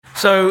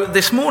So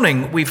this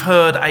morning we've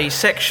heard a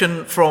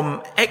section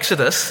from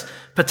Exodus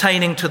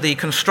pertaining to the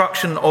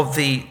construction of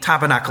the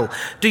tabernacle.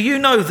 Do you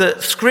know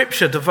that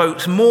Scripture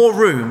devotes more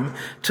room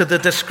to the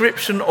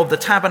description of the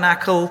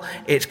tabernacle,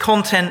 its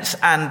contents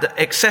and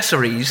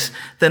accessories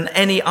than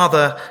any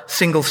other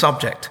single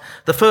subject?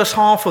 The first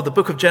half of the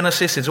book of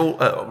Genesis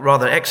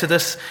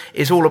Exodus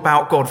is all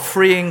about God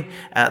freeing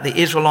the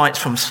Israelites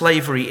from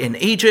slavery in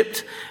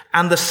Egypt.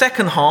 And the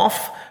second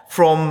half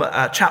from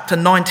chapter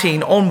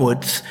 19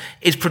 onwards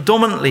is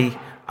predominantly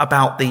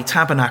about the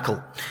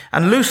tabernacle.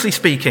 And loosely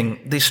speaking,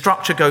 the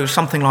structure goes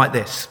something like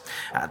this.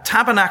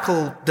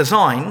 Tabernacle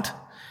designed,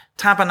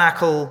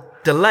 tabernacle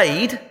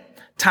delayed,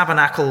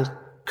 tabernacle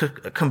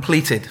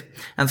completed.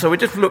 And so we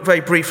just look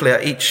very briefly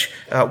at each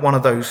one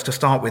of those to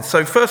start with.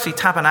 So firstly,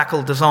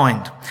 tabernacle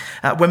designed.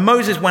 When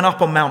Moses went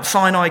up on Mount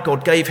Sinai,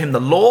 God gave him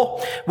the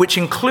law, which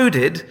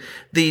included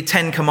the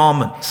 10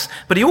 Commandments.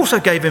 But he also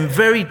gave him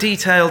very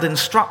detailed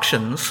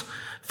instructions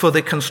for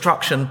the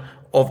construction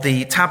of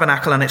the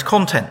tabernacle and its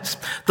contents.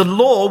 The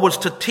law was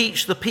to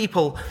teach the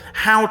people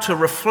how to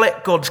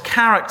reflect God's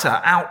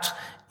character out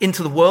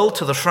into the world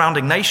to the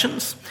surrounding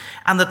nations,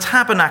 and the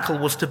tabernacle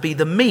was to be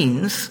the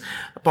means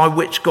by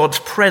which God's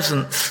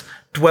presence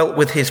dwelt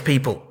with his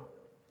people.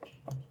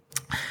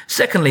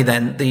 Secondly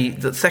then,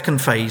 the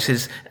second phase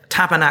is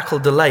tabernacle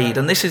delayed,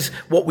 and this is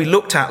what we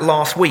looked at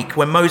last week.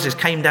 When Moses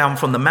came down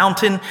from the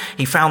mountain,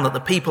 he found that the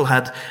people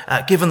had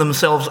given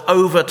themselves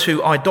over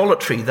to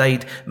idolatry.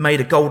 They'd made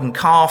a golden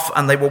calf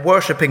and they were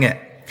worshipping it.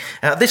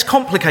 This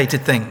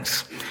complicated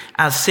things,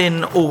 as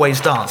sin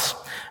always does.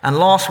 And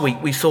last week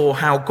we saw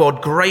how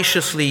God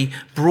graciously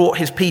brought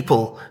his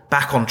people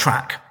back on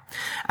track.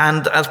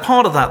 And as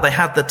part of that, they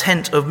had the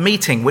tent of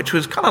meeting, which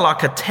was kind of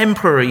like a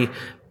temporary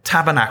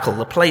tabernacle,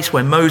 the place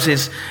where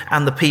Moses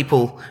and the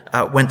people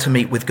went to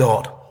meet with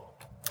God.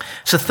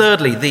 So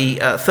thirdly, the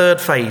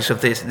third phase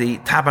of this, the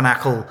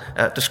tabernacle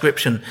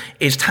description,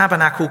 is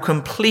tabernacle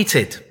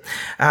completed.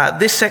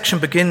 This section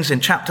begins in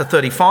chapter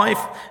 35,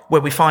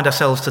 where we find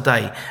ourselves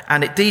today,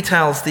 and it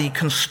details the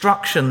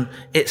construction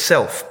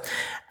itself.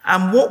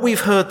 And what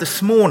we've heard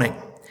this morning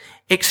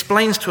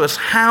explains to us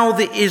how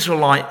the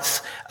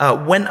Israelites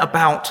went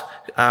about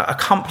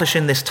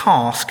accomplishing this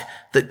task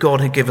that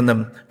God had given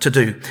them to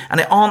do. And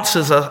it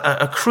answers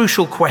a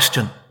crucial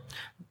question.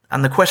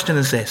 And the question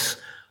is this: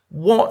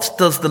 what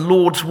does the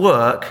Lord's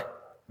work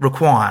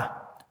require?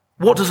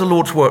 What does the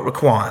Lord's work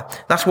require?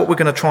 That's what we're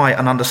going to try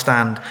and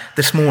understand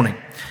this morning.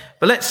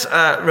 But let's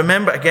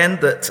remember again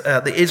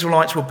that the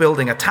Israelites were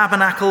building a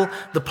tabernacle,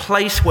 the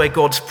place where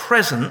God's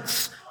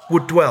presence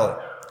would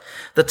dwell.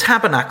 The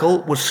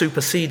tabernacle was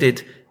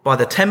superseded by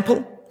the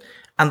temple,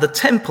 and the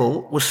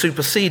temple was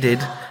superseded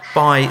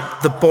by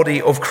the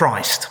body of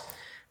Christ.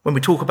 When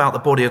we talk about the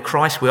body of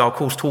Christ, we are, of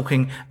course,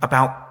 talking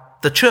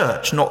about the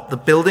church, not the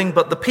building,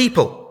 but the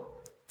people.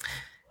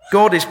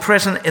 God is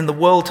present in the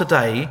world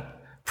today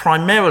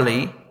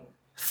primarily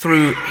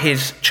through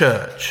his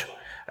church,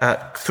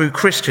 through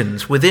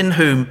Christians, within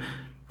whom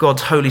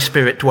God's Holy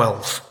Spirit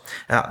dwells.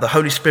 The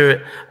Holy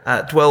Spirit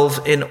dwells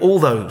in all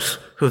those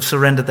who have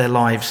surrendered their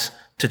lives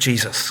to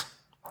Jesus.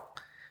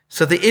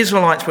 So the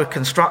Israelites were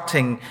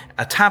constructing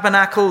a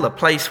tabernacle, a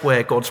place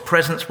where God's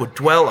presence would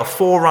dwell, a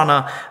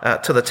forerunner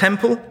to the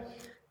temple.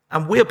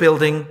 And we're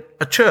building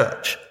a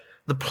church,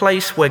 the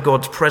place where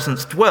God's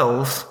presence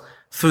dwells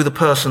through the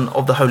person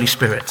of the Holy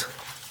Spirit.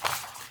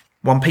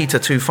 1 Peter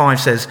 2:5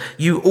 says,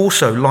 "You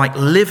also, like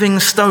living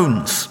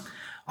stones,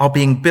 are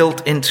being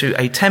built into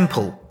a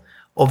temple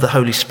of the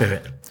Holy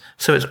Spirit."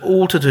 So it's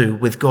all to do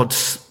with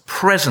God's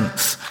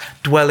presence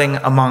dwelling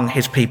among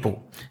his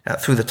people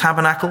through the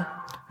tabernacle,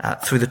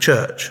 through the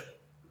church.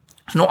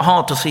 It's not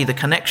hard to see the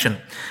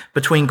connection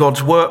between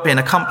God's work being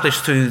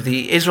accomplished through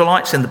the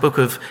Israelites in the book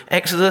of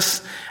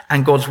Exodus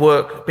and God's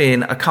work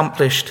being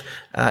accomplished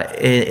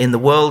in the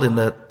world in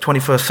the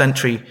 21st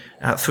century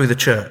through the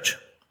church.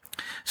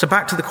 So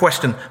back to the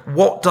question,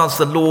 what does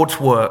the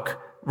Lord's work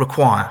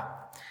require?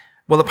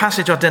 Well, the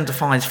passage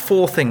identifies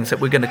 4 things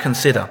that we're going to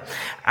consider.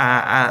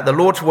 The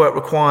Lord's work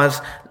requires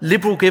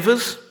liberal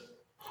givers,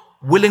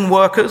 willing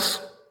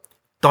workers,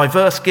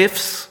 diverse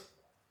gifts,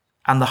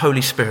 and the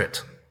Holy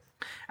Spirit.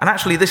 And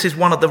actually, this is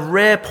one of the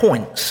rare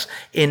points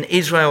in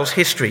Israel's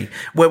history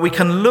where we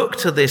can look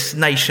to this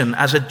nation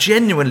as a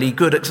genuinely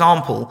good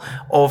example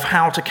of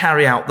how to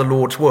carry out the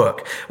Lord's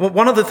work. Well,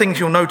 one of the things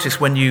you'll notice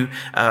when you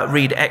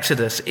read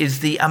Exodus is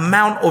the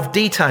amount of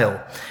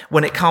detail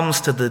when it comes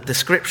to the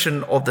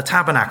description of the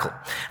tabernacle.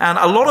 And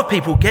a lot of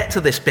people get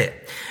to this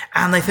bit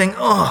and they think,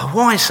 oh,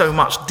 why so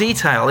much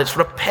detail? It's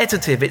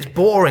repetitive, it's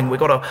boring, we've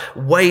got to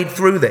wade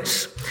through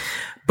this.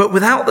 But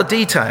without the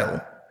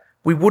detail,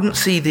 we wouldn't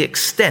see the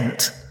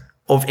extent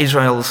of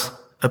Israel's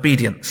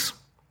obedience.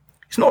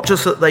 It's not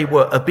just that they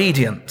were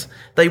obedient,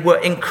 they were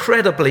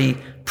incredibly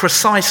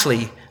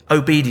precisely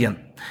obedient.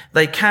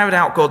 They carried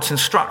out God's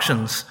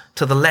instructions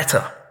to the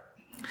letter.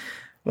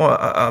 Well,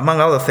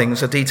 among other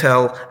things, the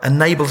detail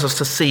enables us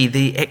to see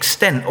the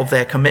extent of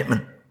their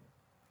commitment.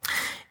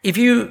 If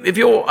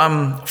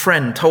your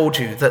friend told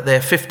you that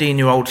their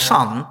 15-year-old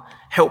son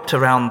helped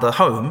around the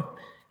home,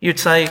 you'd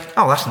say,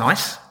 oh, that's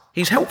nice.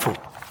 He's helpful.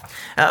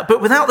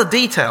 But without the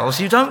details,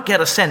 you don't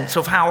get a sense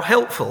of how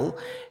helpful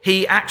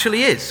he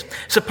actually is.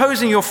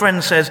 Supposing your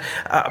friend says,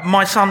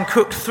 my son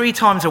cooked 3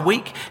 times a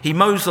week, he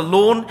mows the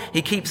lawn,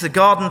 he keeps the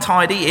garden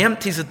tidy, he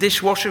empties the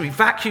dishwasher, he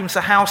vacuums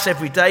the house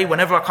every day.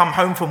 Whenever I come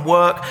home from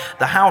work,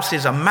 the house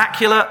is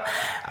immaculate.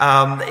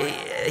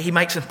 He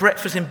makes us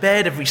breakfast in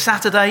bed every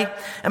Saturday.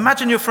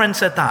 Imagine your friend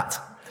said that.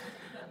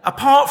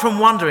 Apart from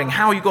wondering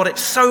how you got it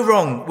so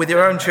wrong with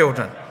your own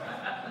children,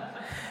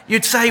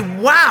 you'd say,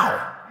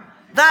 wow,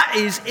 that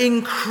is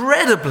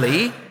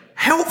incredibly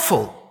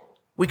helpful.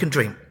 We can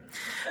dream.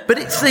 But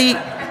it's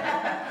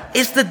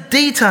the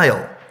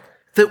detail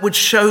that would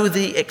show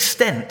the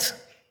extent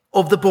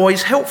of the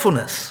boy's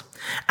helpfulness.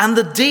 And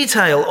the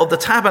detail of the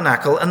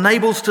tabernacle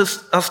enables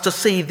us to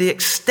see the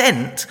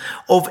extent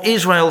of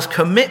Israel's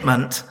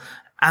commitment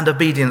and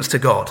obedience to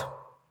God.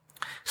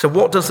 So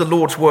what does the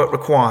Lord's work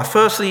require?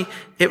 Firstly,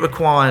 it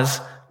requires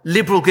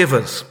liberal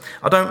givers.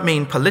 I don't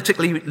mean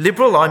politically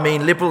liberal, I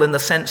mean liberal in the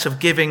sense of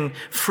giving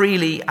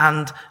freely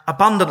and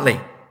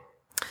abundantly.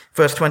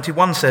 Verse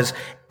 21 says,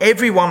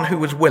 everyone who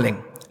was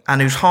willing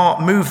and whose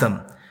heart moved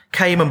them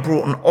came and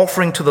brought an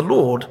offering to the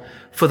Lord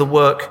for the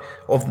work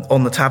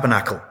on the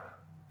tabernacle.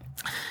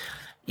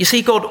 You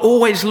see, God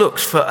always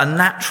looks for a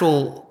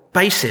natural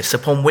basis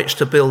upon which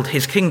to build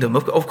his kingdom.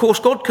 Of course,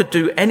 God could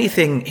do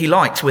anything he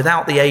likes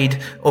without the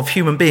aid of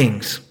human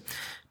beings,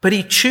 but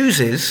he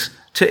chooses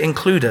to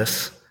include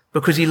us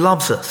because he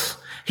loves us.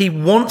 He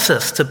wants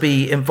us to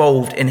be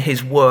involved in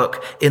his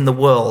work in the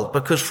world,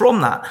 because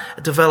from that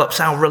develops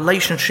our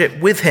relationship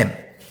with him.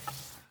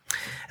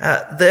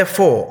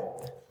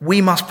 Therefore,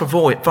 we must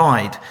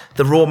provide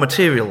the raw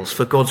materials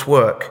for God's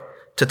work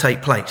to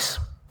take place.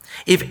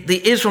 If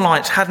the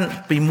Israelites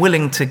hadn't been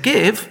willing to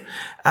give,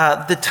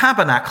 the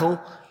tabernacle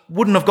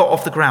wouldn't have got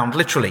off the ground,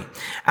 literally.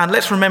 And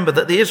let's remember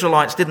that the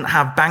Israelites didn't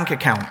have bank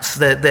accounts.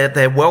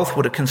 Their wealth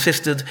would have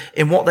consisted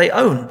in what they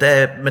owned,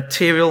 their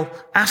material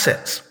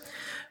assets.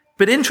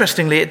 But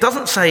interestingly, it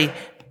doesn't say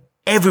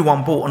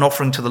everyone brought an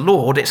offering to the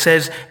Lord. It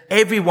says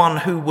everyone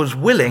who was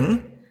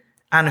willing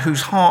and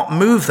whose heart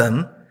moved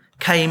them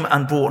came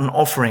and brought an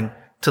offering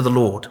to the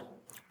Lord.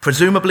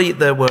 Presumably,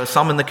 there were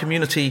some in the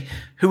community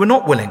who were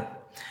not willing.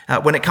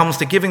 When it comes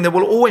to giving, there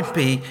will always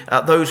be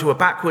those who are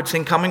backwards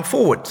in coming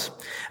forwards.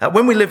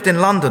 When we lived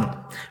in London,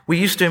 we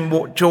used to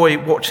enjoy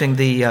watching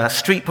the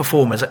street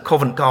performers at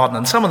Covent Garden,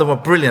 and some of them were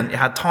brilliant. You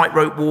had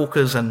tightrope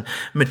walkers and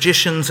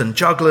magicians and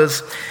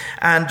jugglers,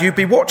 and you'd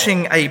be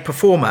watching a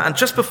performer, and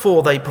just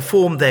before they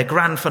performed their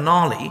grand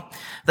finale,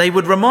 they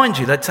would remind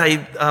you, they'd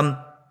say,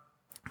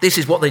 this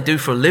is what they do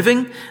for a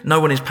living. No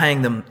one is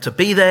paying them to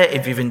be there.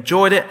 If you've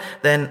enjoyed it,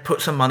 then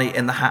put some money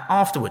in the hat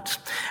afterwards.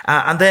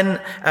 And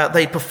then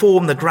they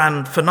perform the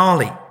grand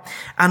finale.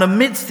 And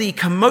amidst the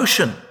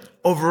commotion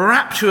of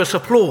rapturous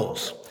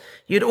applause,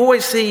 you'd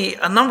always see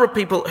a number of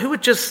people who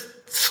would just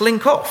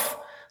slink off.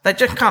 They'd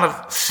just kind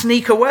of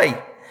sneak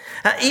away.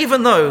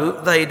 Even though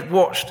they'd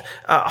watched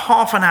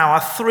half an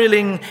hour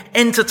thrilling,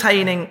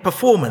 entertaining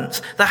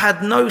performance that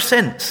had no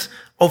sense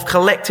of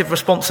collective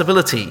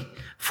responsibility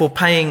for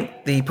paying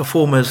the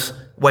performers'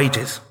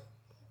 wages.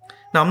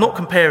 Now, I'm not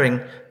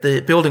comparing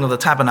the building of the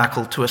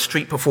tabernacle to a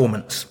street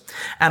performance.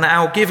 And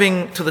our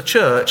giving to the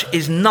church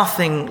is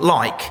nothing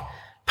like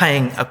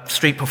paying a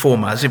street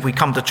performer, as if we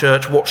come to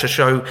church, watch a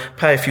show,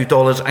 pay a few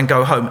dollars and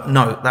go home.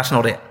 No, that's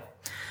not it.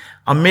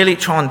 I'm merely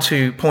trying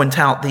to point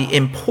out the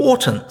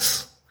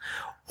importance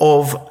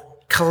of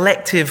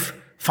collective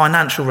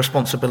financial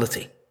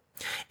responsibility.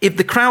 If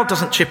the crowd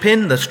doesn't chip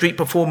in, the street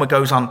performer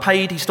goes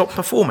unpaid, he stops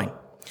performing.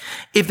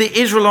 If the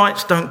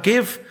Israelites don't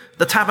give,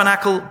 the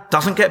tabernacle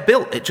doesn't get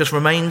built. It just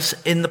remains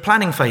in the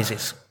planning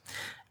phases.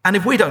 And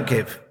if we don't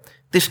give,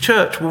 this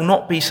church will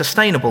not be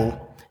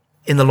sustainable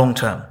in the long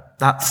term.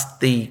 That's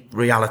the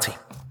reality.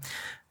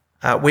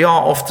 We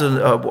are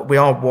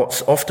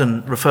what's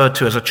often referred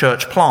to as a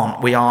church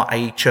plant. We are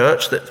a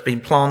church that's been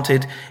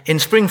planted in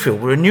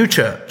Springfield. We're a new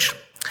church.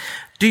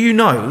 Do you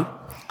know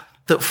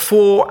that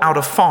 4 out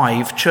of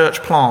 5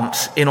 church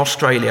plants in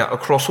Australia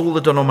across all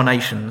the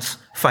denominations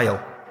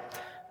fail?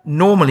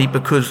 Normally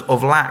because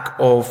of lack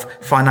of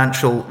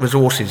financial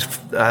resources.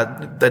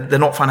 They're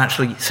not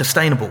financially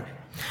sustainable.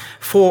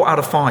 4 out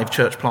of 5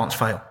 church plants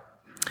fail.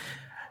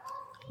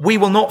 We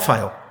will not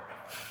fail.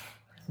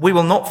 We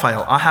will not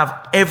fail. I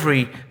have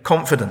every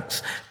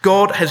confidence.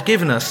 God has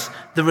given us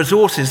the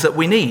resources that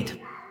we need,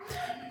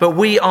 but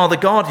we are the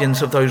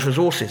guardians of those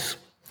resources.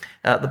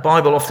 The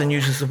Bible often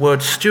uses the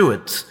word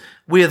stewards.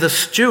 We are the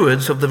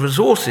stewards of the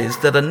resources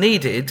that are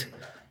needed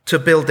to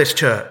build this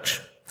church.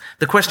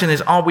 The question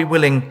is, are we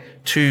willing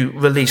to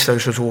release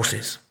those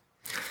resources?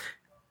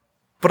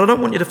 But I don't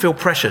want you to feel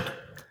pressured.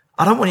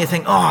 I don't want you to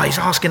think, oh, he's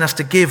asking us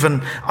to give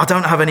and I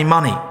don't have any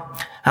money.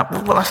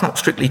 Well, that's not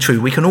strictly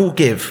true. We can all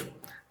give.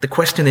 The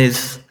question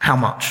is, how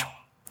much?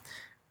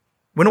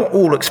 We're not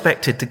all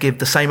expected to give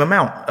the same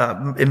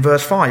amount. In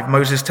verse 5,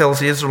 Moses tells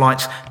the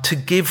Israelites to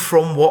give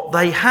from what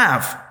they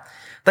have.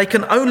 They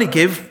can only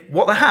give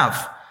what they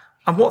have,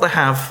 and what they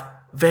have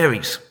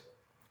varies.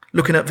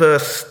 Looking at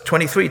verse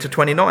 23 to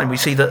 29, we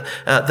see that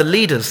the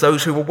leaders,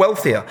 those who were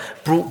wealthier,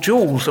 brought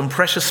jewels and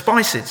precious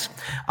spices.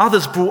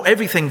 Others brought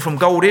everything from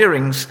gold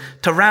earrings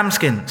to ram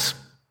skins.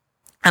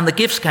 And the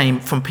gifts came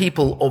from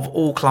people of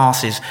all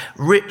classes.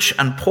 Rich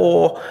and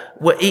poor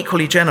were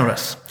equally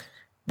generous.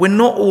 We're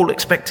not all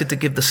expected to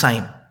give the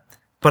same,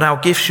 but our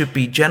gifts should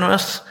be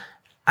generous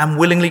and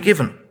willingly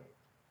given.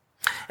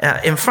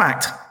 In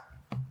fact,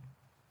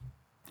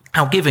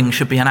 our giving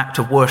should be an act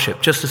of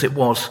worship, just as it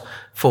was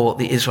for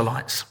the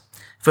Israelites.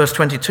 Verse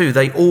 22,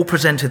 they all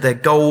presented their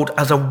gold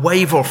as a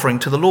wave offering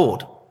to the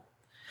Lord.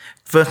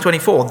 Verse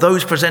 24,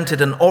 those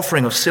presented an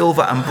offering of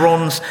silver and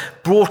bronze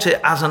brought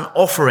it as an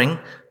offering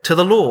to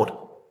the Lord,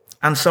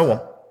 and so on.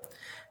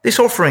 This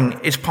offering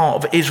is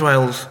part of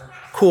Israel's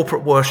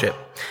corporate worship.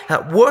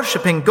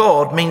 Worshipping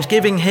God means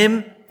giving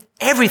him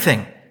everything.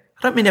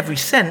 I don't mean every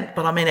cent,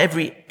 but I mean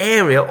every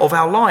area of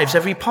our lives,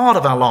 every part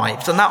of our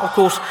lives. And that, of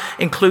course,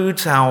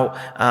 includes our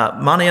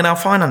money and our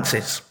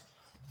finances.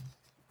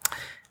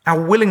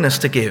 Our willingness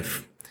to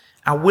give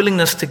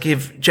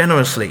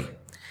generously,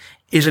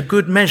 is a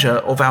good measure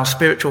of our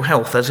spiritual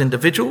health as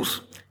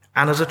individuals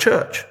and as a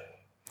church.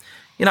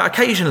 You know,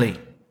 occasionally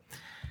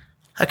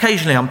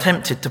I'm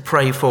tempted to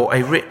pray for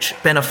a rich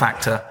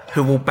benefactor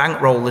who will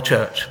bankroll the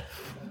church.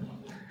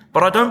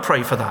 But I don't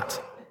pray for that.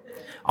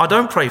 I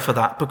don't pray for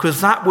that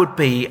because that would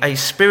be a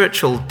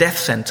spiritual death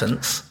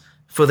sentence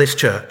for this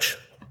church.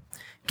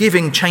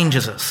 Giving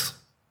changes us.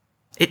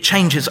 It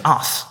changes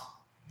us.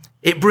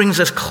 It brings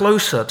us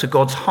closer to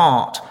God's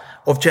heart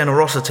of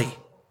generosity.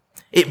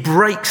 It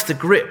breaks the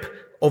grip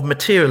of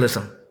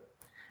materialism,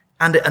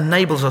 and it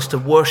enables us to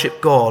worship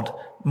God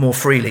more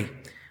freely.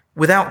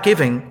 Without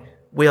giving,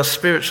 we are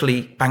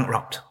spiritually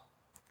bankrupt.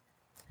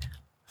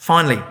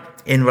 Finally,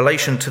 in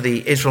relation to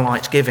the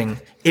Israelites' giving,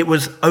 it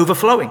was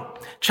overflowing.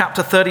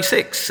 Chapter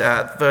 36,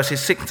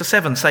 verses 6 to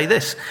 7 say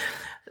this.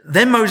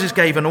 Then Moses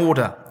gave an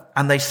order,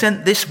 and they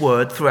sent this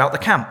word throughout the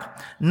camp.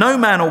 No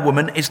man or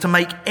woman is to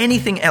make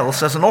anything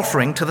else as an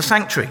offering to the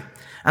sanctuary.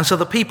 And so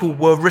the people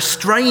were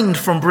restrained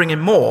from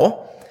bringing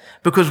more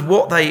because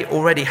what they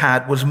already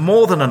had was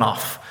more than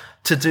enough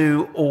to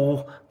do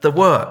all the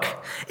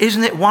work.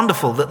 Isn't it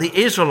wonderful that the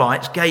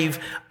Israelites gave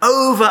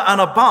over and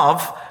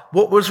above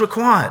what was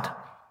required?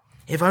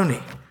 If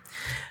only.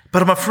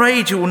 But I'm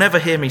afraid you will never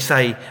hear me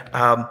say,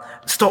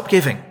 stop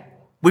giving.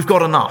 We've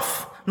got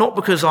enough. Not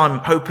because I'm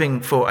hoping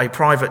for a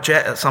private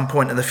jet at some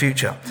point in the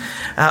future,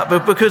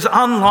 but because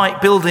unlike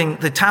building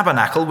the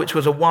tabernacle, which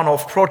was a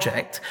one-off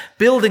project,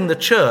 building the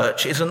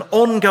church is an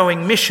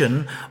ongoing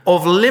mission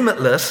of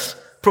limitless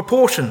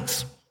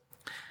proportions.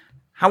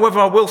 However,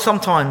 I will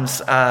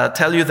sometimes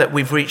tell you that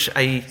we've reached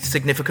a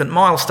significant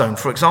milestone.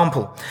 For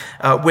example,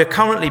 we're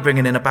currently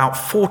bringing in about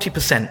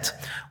 40%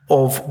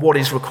 of what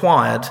is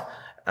required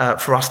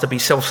for us to be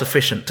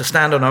self-sufficient, to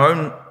stand on our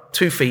own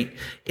 2 feet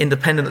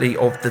independently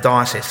of the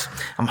diocese.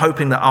 I'm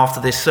hoping that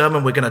after this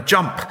sermon we're going to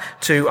jump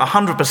to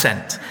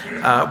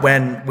 100%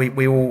 when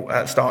we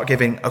all start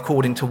giving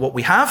according to what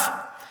we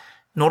have,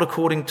 not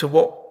according to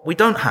what we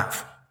don't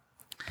have.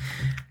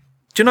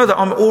 Do you know that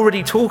I'm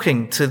already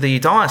talking to the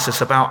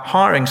diocese about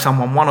hiring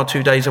someone 1 or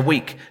 2 days a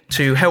week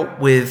to help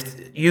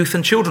with youth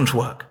and children's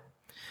work?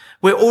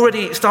 We're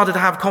already started to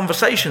have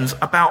conversations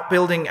about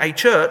building a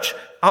church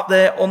up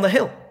there on the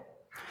hill.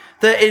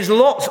 There is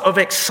lots of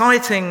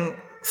exciting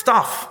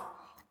stuff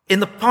in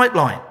the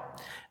pipeline.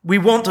 We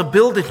want to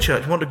build a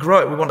church, we want to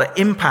grow it, we want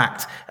to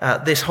impact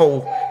this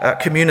whole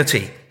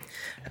community.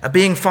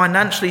 Being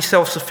financially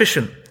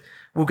self-sufficient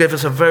will give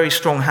us a very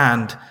strong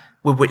hand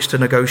with which to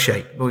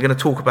negotiate. We're going to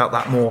talk about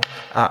that more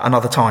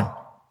another time.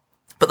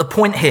 But the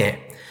point here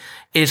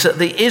is that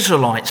the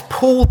Israelites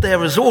pooled their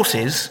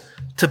resources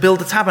to build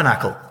the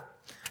tabernacle,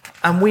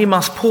 and we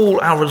must pool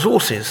our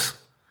resources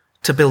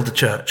to build the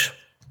church.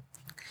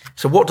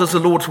 So what does the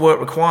Lord's work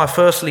require?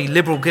 Firstly,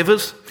 liberal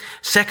givers.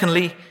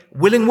 Secondly,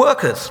 willing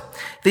workers.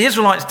 The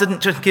Israelites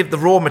didn't just give the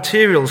raw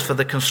materials for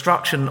the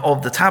construction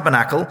of the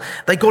tabernacle.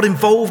 They got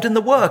involved in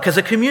the work as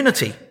a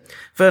community.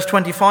 Verse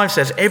 25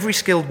 says, every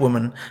skilled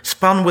woman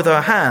spun with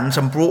her hands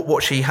and brought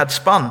what she had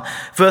spun.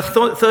 Verse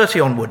 30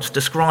 onwards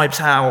describes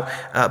how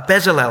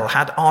Bezalel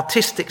had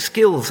artistic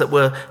skills that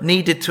were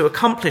needed to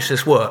accomplish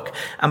this work.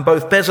 And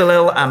both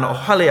Bezalel and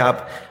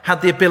Oholiab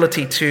had the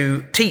ability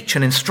to teach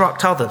and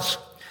instruct others.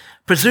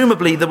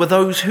 Presumably, there were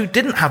those who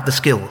didn't have the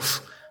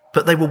skills,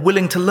 but they were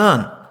willing to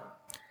learn.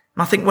 And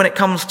I think when it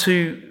comes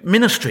to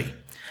ministry,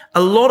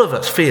 a lot of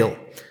us feel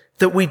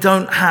that we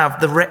don't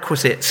have the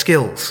requisite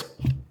skills.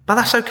 But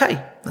that's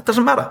okay. That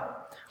doesn't matter.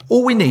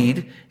 All we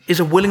need is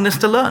a willingness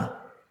to learn,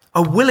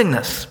 a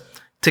willingness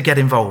to get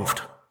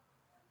involved.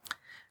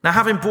 Now,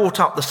 having brought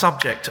up the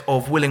subject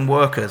of willing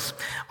workers,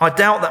 I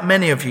doubt that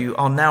many of you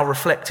are now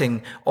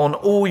reflecting on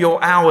all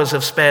your hours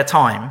of spare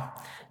time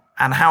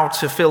and how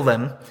to fill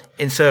them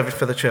in service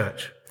for the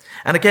church.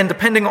 And again,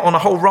 depending on a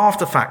whole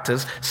raft of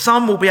factors,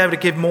 some will be able to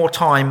give more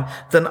time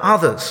than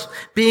others.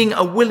 Being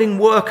a willing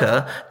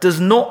worker does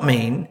not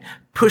mean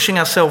pushing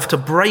ourselves to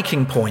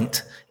breaking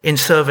point in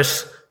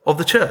service of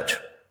the church.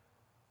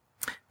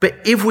 But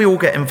if we all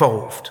get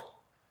involved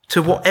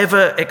to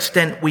whatever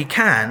extent we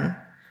can,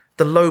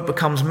 the load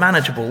becomes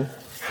manageable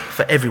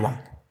for everyone.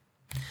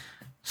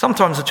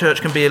 Sometimes the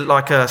church can be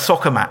like a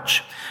soccer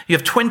match. You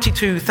have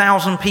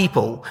 22,000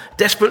 people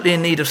desperately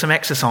in need of some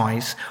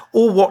exercise,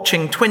 all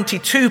watching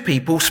 22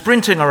 people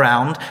sprinting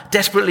around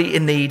desperately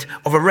in need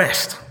of a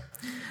rest.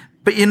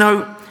 But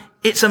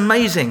it's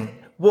amazing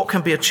what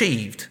can be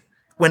achieved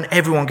when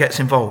everyone gets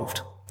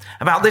involved.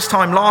 About this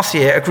time last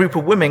year, a group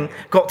of women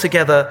got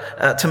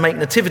together to make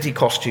nativity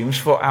costumes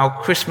for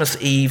our Christmas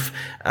Eve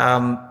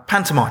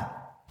pantomime.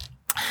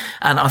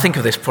 And I think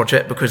of this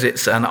project because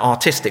it's an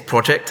artistic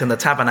project and the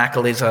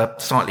tabernacle is a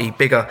slightly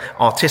bigger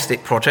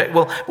artistic project.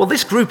 Well,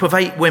 this group of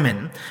 8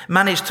 women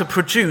managed to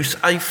produce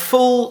a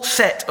full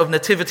set of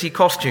nativity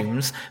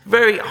costumes,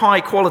 very high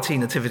quality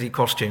nativity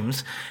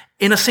costumes,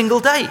 in a single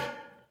day.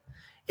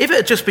 If it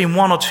had just been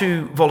 1 or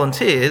 2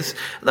 volunteers,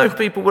 those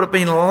people would have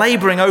been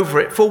laboring over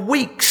it for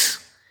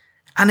weeks.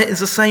 And it is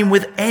the same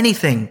with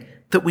anything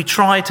that we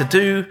try to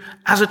do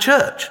as a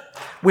church.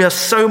 We are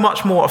so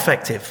much more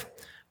effective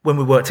when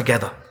we work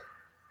together.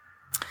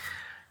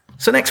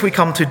 So next we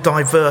come to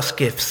diverse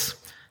gifts.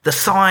 The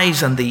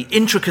size and the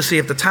intricacy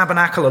of the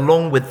tabernacle,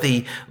 along with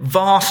the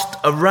vast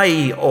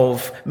array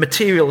of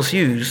materials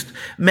used,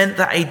 meant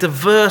that a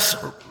diverse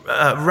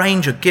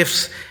range of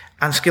gifts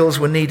and skills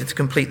were needed to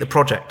complete the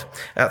project.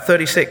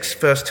 36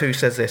 verse 2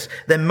 says this: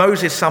 Then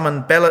Moses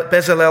summoned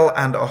Bezalel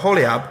and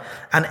Aholiab,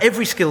 and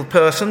every skilled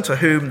person to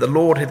whom the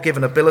Lord had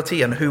given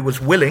ability and who was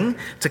willing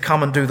to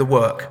come and do the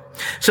work.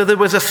 So there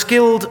was a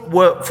skilled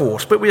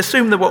workforce, but we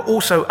assume there were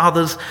also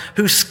others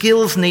whose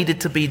skills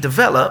needed to be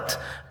developed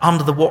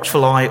under the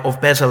watchful eye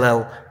of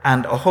Bezalel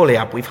and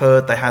Aholiab. We've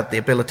heard they had the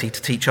ability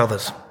to teach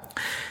others.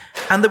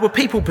 And there were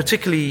people,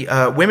 particularly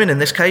women in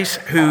this case,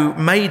 who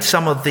made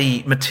some of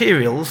the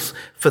materials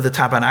for the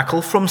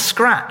tabernacle from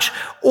scratch.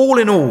 All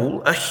in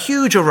all, a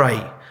huge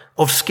array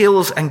of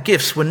skills and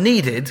gifts were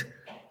needed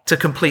to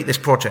complete this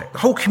project. The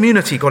whole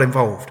community got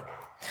involved.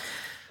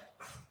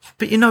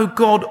 But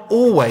God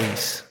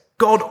always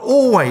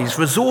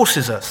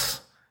resources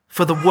us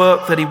for the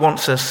work that he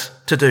wants us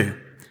to do.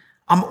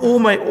 I'm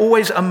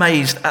always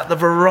amazed at the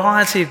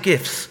variety of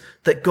gifts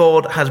that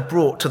God has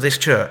brought to this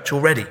church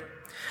already.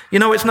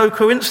 It's no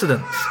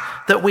coincidence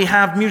that we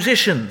have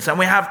musicians and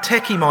we have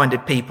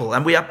techie-minded people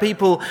and we have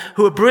people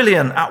who are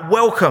brilliant at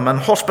welcome and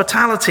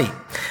hospitality.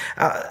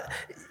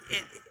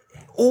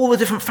 All the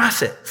different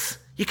facets.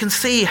 You can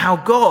see how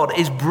God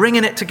is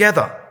bringing it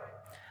together.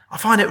 I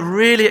find it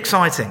really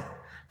exciting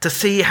to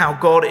see how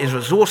God is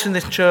resourcing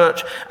this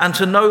church and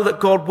to know that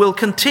God will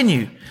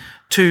continue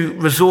to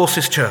resource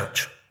this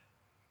church.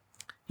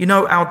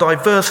 Our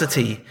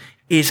diversity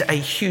is a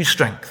huge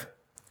strength.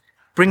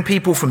 Bring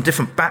people from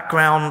different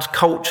backgrounds,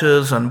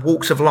 cultures, and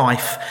walks of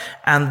life,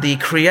 and the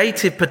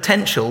creative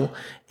potential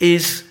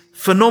is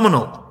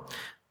phenomenal.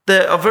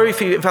 There are very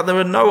few, in fact, there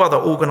are no other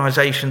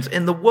organizations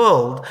in the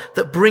world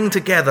that bring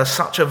together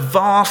such a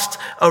vast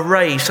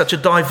array, such a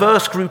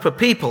diverse group of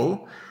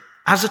people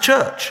as a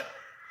church.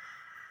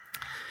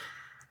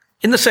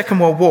 In the Second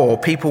World War,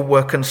 people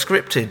were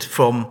conscripted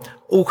from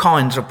all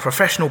kinds of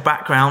professional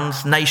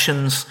backgrounds,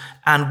 nations,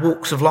 and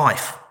walks of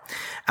life.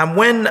 And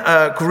when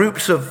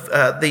groups of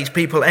these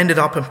people ended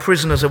up as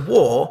prisoners of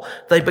war,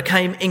 they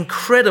became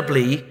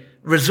incredibly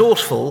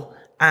resourceful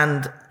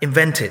and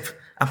inventive.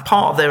 And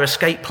part of their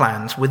escape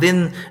plans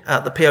within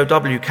the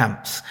POW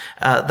camps,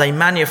 they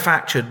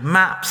manufactured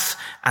maps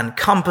and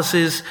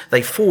compasses,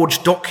 they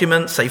forged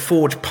documents, they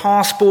forged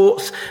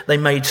passports, they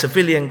made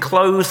civilian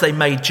clothes, they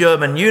made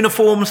German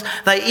uniforms,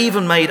 they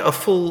even made a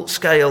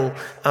full-scale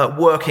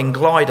working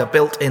glider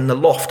built in the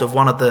loft of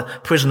one of the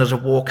prisoners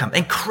of war camps.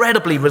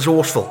 Incredibly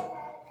resourceful.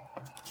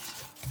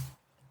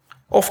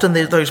 Often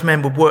those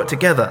men would work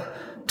together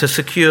to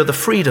secure the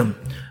freedom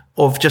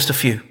of just a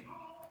few.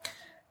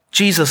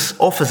 Jesus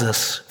offers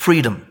us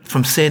freedom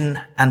from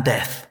sin and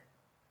death.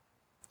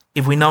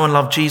 If we know and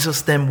love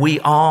Jesus, then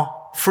we are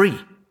free.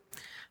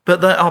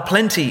 But there are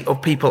plenty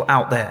of people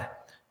out there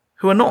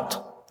who are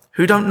not,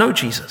 who don't know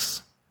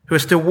Jesus, who are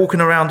still walking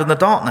around in the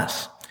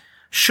darkness.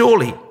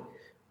 Surely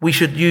we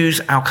should use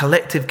our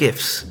collective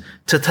gifts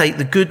to take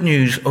the good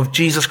news of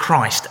Jesus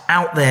Christ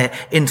out there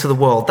into the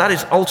world. That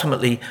is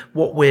ultimately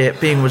what we're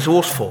being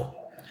resourced for,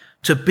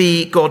 to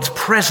be God's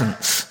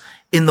presence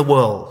in the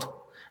world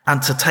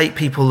and to take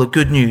people the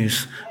good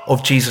news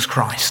of Jesus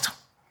Christ.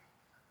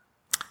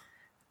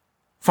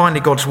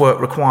 Finally, God's work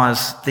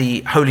requires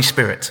the Holy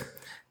Spirit.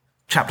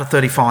 Chapter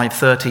 35,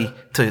 30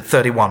 to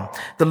 31.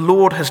 The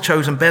Lord has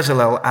chosen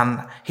Bezalel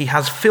and he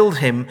has filled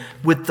him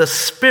with the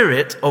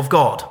Spirit of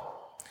God.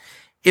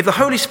 If the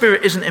Holy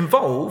Spirit isn't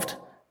involved,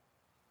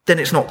 then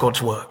it's not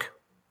God's work.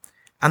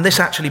 And this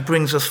actually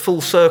brings us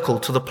full circle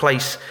to the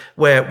place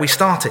where we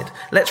started.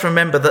 Let's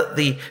remember that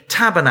the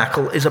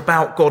tabernacle is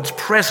about God's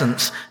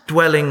presence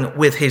dwelling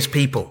with his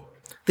people.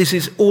 This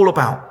is all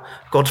about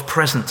God's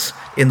presence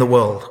in the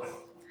world.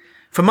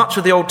 For much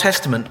of the Old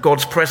Testament,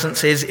 God's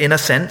presence is, in a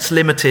sense,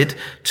 limited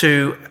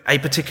to a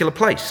particular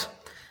place.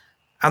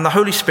 And the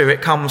Holy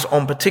Spirit comes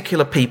on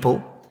particular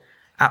people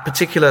at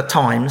particular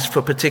times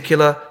for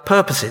particular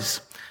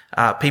purposes.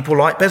 People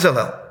like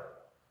Bezalel.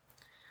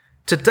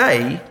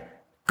 Today,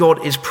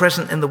 God is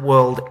present in the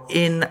world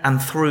in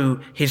and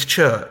through his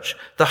church,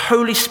 the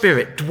Holy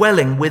Spirit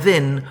dwelling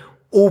within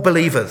all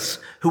believers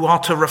who are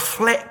to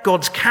reflect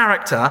God's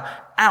character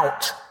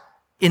out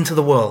into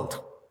the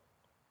world.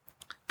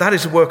 That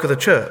is the work of the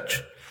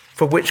church,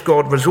 for which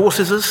God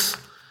resources us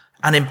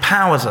and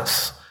empowers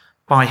us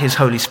by his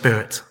Holy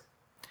Spirit.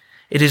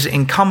 It is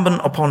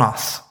incumbent upon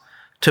us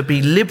to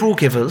be liberal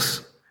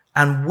givers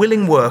and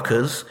willing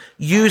workers,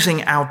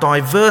 using our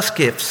diverse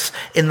gifts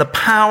in the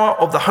power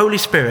of the Holy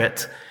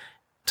Spirit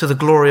to the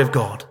glory of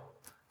God,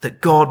 that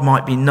God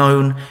might be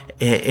known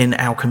in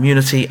our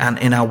community and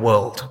in our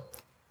world.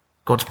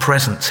 God's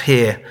presence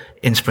here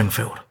in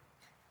Springfield.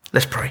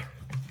 Let's pray.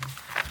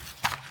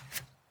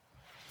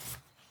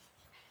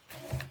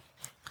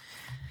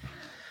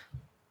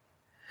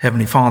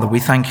 Heavenly Father, we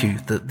thank you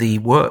that the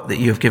work that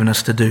you have given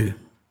us to do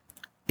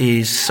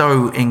is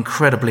so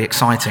incredibly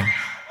exciting,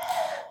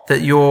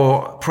 that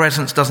your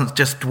presence doesn't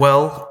just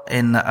dwell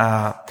in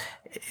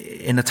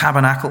a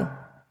tabernacle,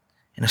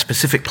 in a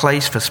specific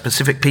place for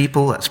specific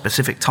people at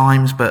specific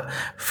times, but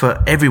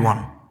for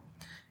everyone.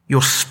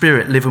 Your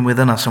Spirit living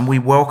within us, and we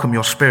welcome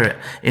your Spirit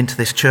into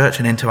this church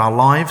and into our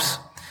lives,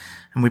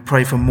 and we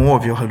pray for more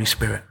of your Holy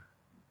Spirit.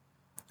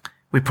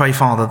 We pray,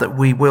 Father, that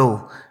we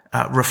will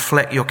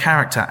reflect your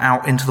character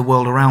out into the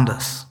world around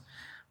us.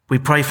 We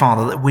pray,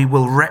 Father, that we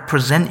will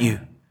represent you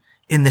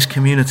in this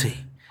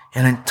community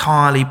in an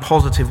entirely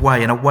positive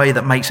way, in a way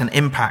that makes an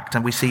impact,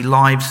 and we see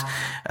lives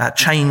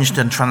changed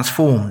and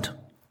transformed.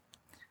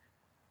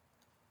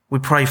 We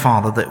pray,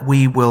 Father, that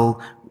we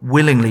will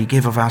willingly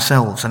give of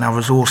ourselves and our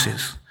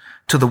resources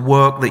to the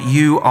work that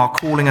you are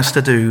calling us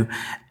to do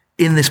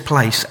in this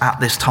place at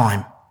this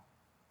time.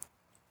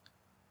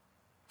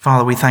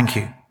 Father, we thank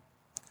you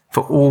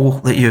for all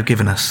that you have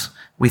given us.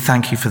 We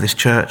thank you for this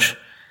church,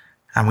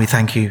 and we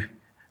thank you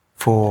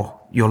for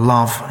your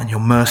love and your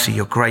mercy,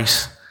 your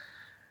grace.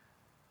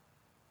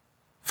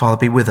 Father,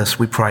 be with us,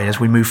 we pray, as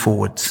we move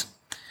forwards.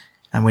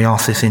 And we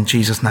ask this in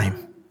Jesus'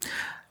 name.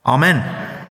 Amen.